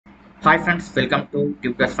Hi friends, welcome to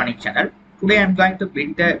TutusFunny channel. Today I am going to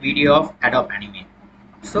build the video of Adobe Animate.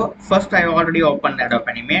 So first I already opened Adobe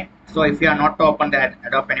Animate. So if you are not open the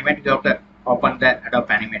Adobe Animate, you have to open the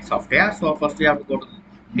Adobe Animate software. So first you have to go to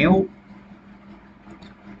new.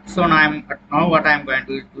 So now what I am going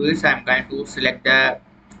to do is I am going to select the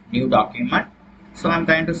new document. So I am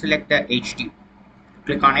going to select the HD.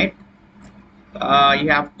 Click on it. You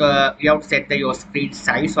have to set your screen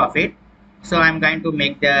size of it. So I'm going to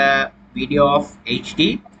make the video of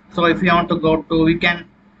HD. So if you want to go to, you can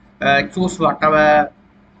choose whatever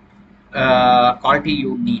quality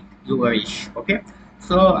you wish. Okay,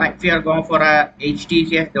 so if you are going for a HD,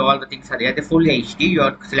 here all the things are there, the full HD. You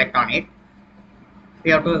have to select on it.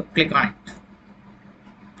 You have to click on it,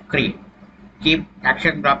 create, keep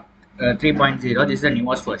action graph 3.0. This is the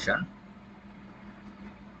newest version.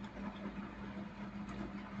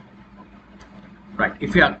 Right,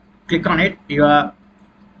 if you click on it, your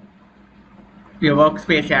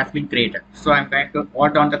workspace has been created. So I'm going to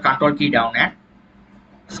hold on the control key down and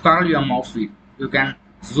scroll your mouse wheel. You can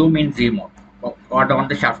zoom in, zoom out. Hold on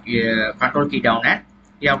the shaft control key down and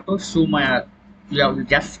you have to zoom. You have to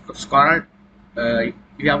just scroll.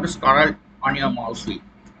 You have to scroll on your mouse wheel.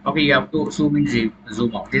 Okay, you have to zoom in,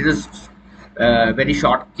 zoom out. This is very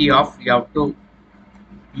short key of. You have to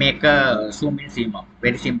make a zoom in, zoom out.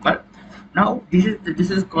 Very simple. Now this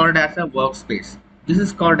is called as a workspace. This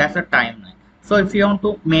is called as a timeline. So if you want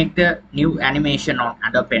to make the new animation on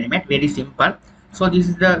Adobe Animate, very simple. So this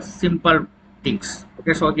is the simple things.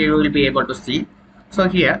 Okay, so here you will be able to see. So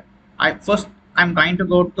here I'm going to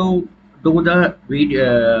go to do the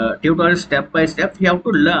video tutorial step by step. You have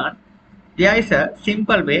to learn. There is a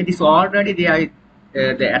simple way. This already there is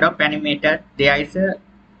the Adobe Animator. There is a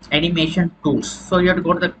animation tools. So you have to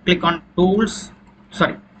go to the click on tools.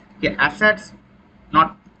 Sorry, here assets,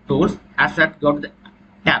 not tools. Asset, go to the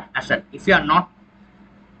tab asset. If you are not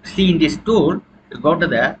seeing this tool, you go to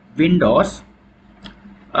the Windows.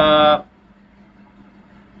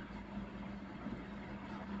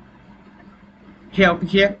 Here to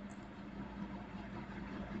here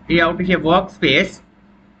workspace,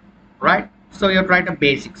 right? So you try the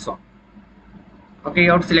basics one. Okay,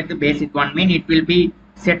 you have to select the basic one. Mean it will be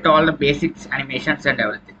set all the basics, animations and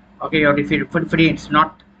everything. Okay, you have to, if it's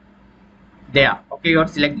not there, okay, you have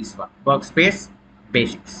to select this one, workspace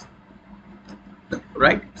basics,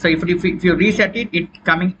 right? So if you reset it, it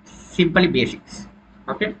coming simply basics.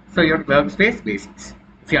 Okay, so your workspace basics.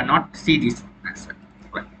 If you are not see this as well,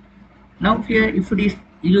 right? Now here, if it is,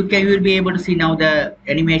 you will be able to see now the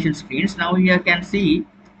animation screens. Now you can see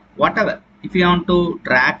whatever. If you want to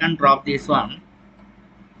drag and drop this one,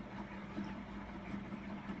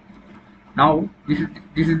 now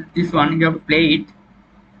this one you have to play it.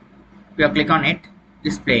 You click on it,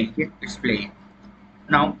 this playing here, it's playing.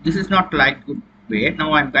 Now this is not like good way.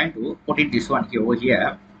 Now I'm going to put it this one here over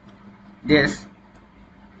here. This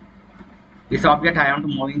object I want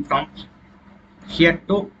to moving from here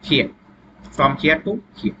to here, from here to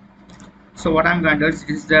here. So what I'm going to do is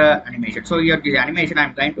this is the animation. So here the animation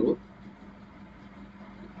I'm going to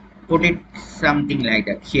put it something like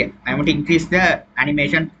that. Here I want to increase the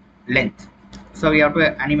animation length. So we have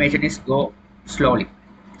to animation is go slowly.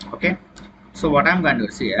 Okay. So what I'm going to do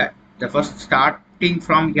is here, the first starting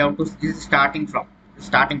from here to this is starting from the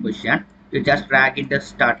starting position. You just drag in the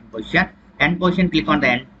starting position. End position, click on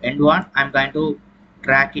the end one. I'm going to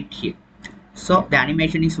drag it here. So the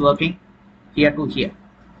animation is working here to here.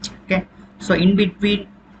 Okay. So in between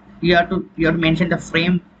you have to mention the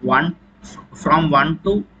frame one from 1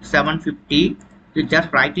 to 750. You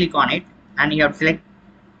just right click on it and you have to select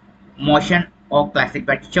motion or classic,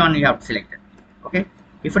 but which one you have to select it. Okay.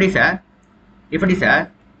 If it is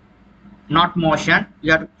a not motion,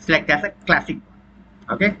 you have to select as a classic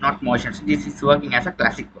one. Okay, not motion. So this is working as a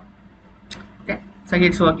classic one. Okay, so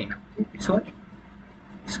it's working now. It's working.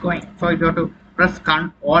 It's going. So you have to press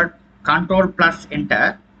control plus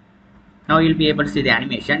enter. Now you'll be able to see the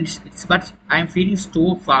animation. But I'm feeling it's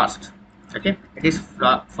too fast. Okay, it is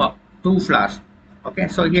too fast. Okay,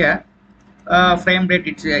 so here frame rate,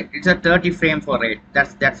 it's a 30 frame for rate.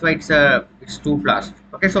 That's why it's too fast.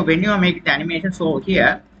 Okay, so when you are making the animation, so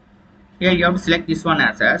here you have to select this one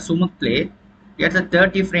as a smooth play. Here's a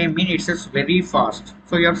 30 frame, mean it's just very fast.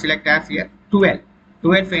 So you have to select as here 12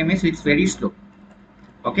 frame is it's very slow.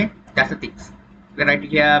 Okay, that's the things. Okay, right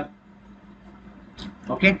here.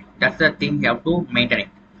 Okay, that's the thing you have to maintain it.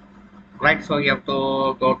 Right, so you have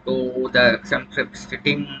to go to the eccentric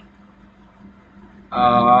setting.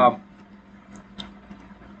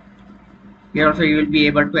 Here also you will be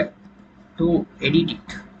able to edit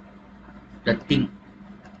it, the thing.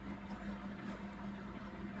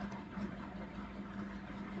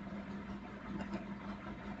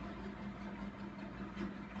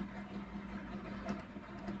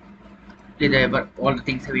 all the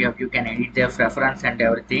things we have. You can edit the preference and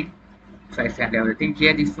everything, size and everything.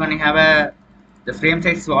 Here this one you have a the frame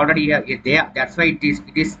size is already there. That's why it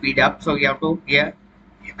is speed up. So you have to here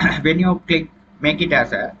when you click make it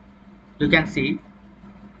as a, you can see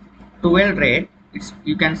 12 rate. It's,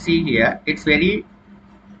 you can see here it's very,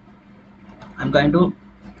 I'm going to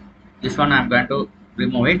this one I'm going to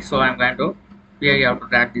remove it. So I'm going to, here you have to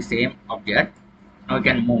drag the same object. Now you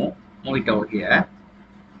can move it over here.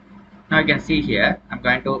 Now you can see here I'm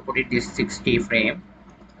going to put it this 6 keyframe.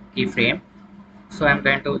 So I'm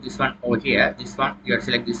going to this one over here, this one you have to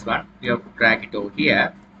select this one, you have to drag it over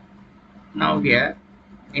here. Now here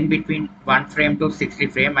in between 1 frame to 60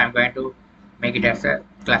 frame I'm going to make it as a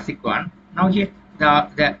classic one. Now here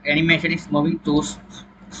the animation is moving too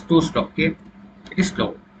slow. Here it is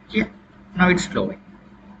slow. Here now it's slowing.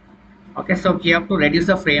 Okay, so you have to reduce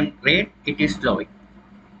the frame rate. It is slowing,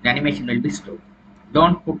 the animation will be slow.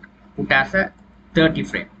 Don't put as a 30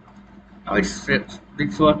 frame. Now it's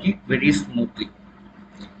working very smoothly.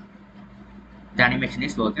 The animation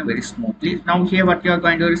is working very smoothly. Now here what you are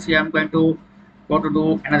going to do is, here I'm going to go to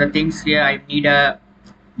do another things. Here I need a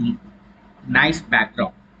nice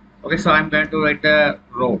background. Okay, so I'm going to write a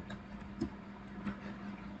road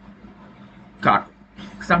cartoon,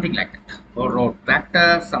 something like that, or road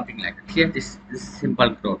vector, something like that. Here this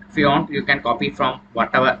simple road. If you want, you can copy from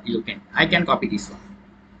whatever you can. I can copy this one.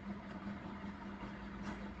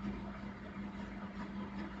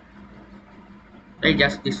 Okay,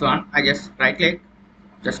 just this one. I just right click,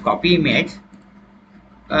 just copy image.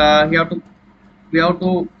 We have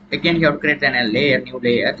to again you have to create a layer, new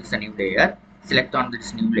layer. This is a new layer. Select on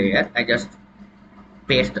this new layer. I just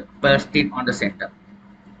paste it on the center.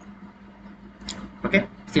 Okay,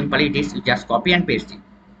 simply it is, you just copy and paste it.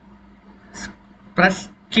 Press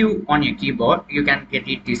Q on your keyboard. You can get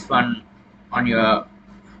it this one on your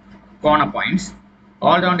corner points.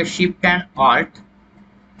 Hold on the Shift and Alt.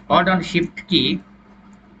 Hold on the Shift key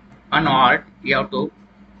and Alt. You have to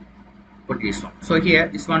put this one. So here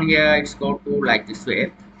this one here it's go to like this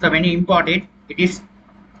way. So when you import it, it is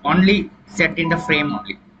only set in the frame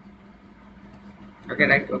only. Okay,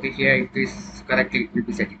 right? Okay, here it is correctly, it will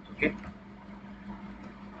be set it. Okay,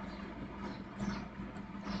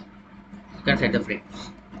 you can set the frame.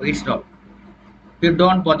 Okay, stop. You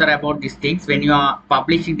don't bother about these things when you are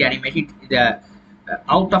publishing the animation. The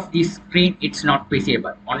out of this screen it's not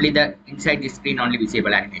visible, only the inside the screen only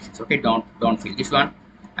visible animations. Okay, don't feel this one.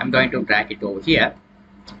 I'm going to drag it over here.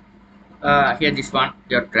 Here this one,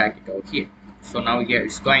 just drag it over here. So now here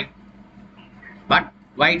it's going, but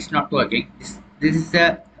why it's not working? This is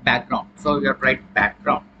the background. So you have to write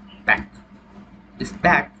background, back. This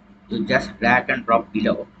back you just drag and drop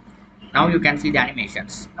below. Now you can see the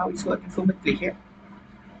animations. Now it's working smoothly here.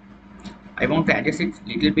 I want to adjust it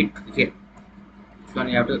little bit here. So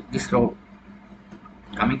you have to this row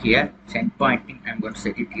coming here, center pointing. I'm going to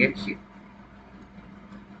set it here.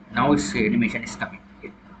 Now its animation is coming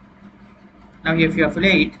here. Now if you apply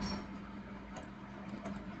it,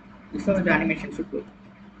 this is how the animation should go.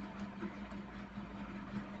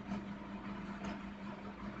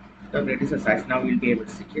 So reduce the size. Now we'll be able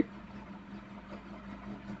to see it.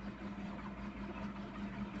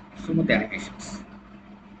 Smooth animations.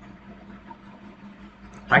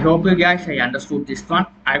 I hope you guys understood this one.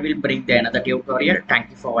 I will bring the another tutorial.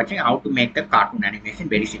 Thank you for watching how to make the cartoon animation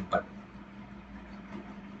very simple.